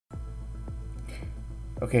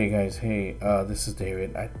Okay guys, hey, this is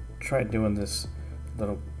David. I tried doing this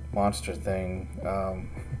little monster thing,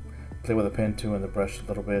 play with a pen tool and the brush a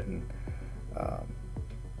little bit, and um,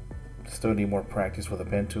 still need more practice with a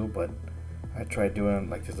pen tool, but I tried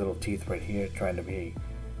doing like these little teeth right here, trying to be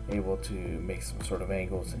able to make some sort of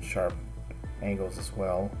angles and sharp angles as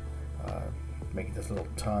well, uh, making this little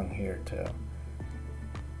tongue here to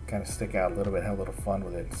kind of stick out a little bit, have a little fun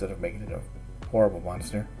with it instead of making it a horrible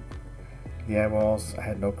monster. The eyeballs, I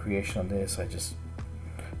had no creation on this. I just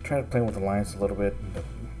tried to play with the lines a little bit,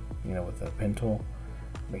 with the pen tool,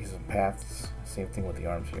 making some paths. Same thing with the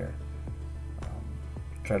arms here.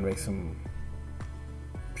 Trying to make some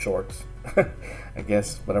shorts, I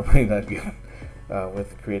guess, but I'm really not good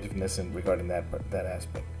with creativeness and regarding that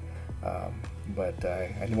aspect. But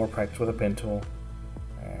I need more practice with a pen tool,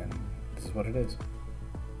 and this is what it is.